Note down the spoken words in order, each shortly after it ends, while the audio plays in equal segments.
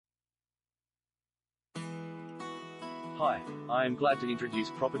Hi, I am glad to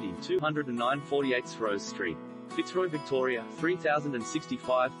introduce property 209 48th Rose Street, Fitzroy, Victoria,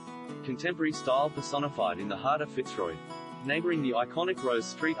 3065. Contemporary style personified in the heart of Fitzroy. Neighbouring the iconic Rose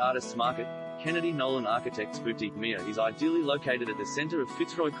Street Artists Market, Kennedy Nolan Architects Boutique Mia is ideally located at the centre of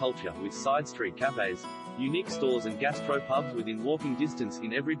Fitzroy culture with side street cafes, unique stores and gastro-pubs within walking distance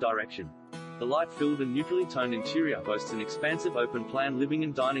in every direction. The light-filled and neutrally toned interior boasts an expansive open-plan living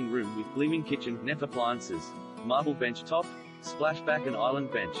and dining room with gleaming kitchen, Neff appliances, marble bench top, splashback and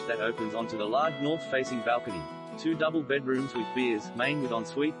island bench that opens onto the large north-facing balcony. 2 double bedrooms with beers, main with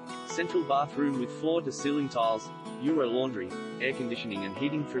ensuite, central bathroom with floor-to-ceiling tiles, Euro laundry, air conditioning and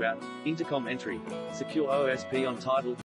heating throughout, intercom entry, secure OSP on title.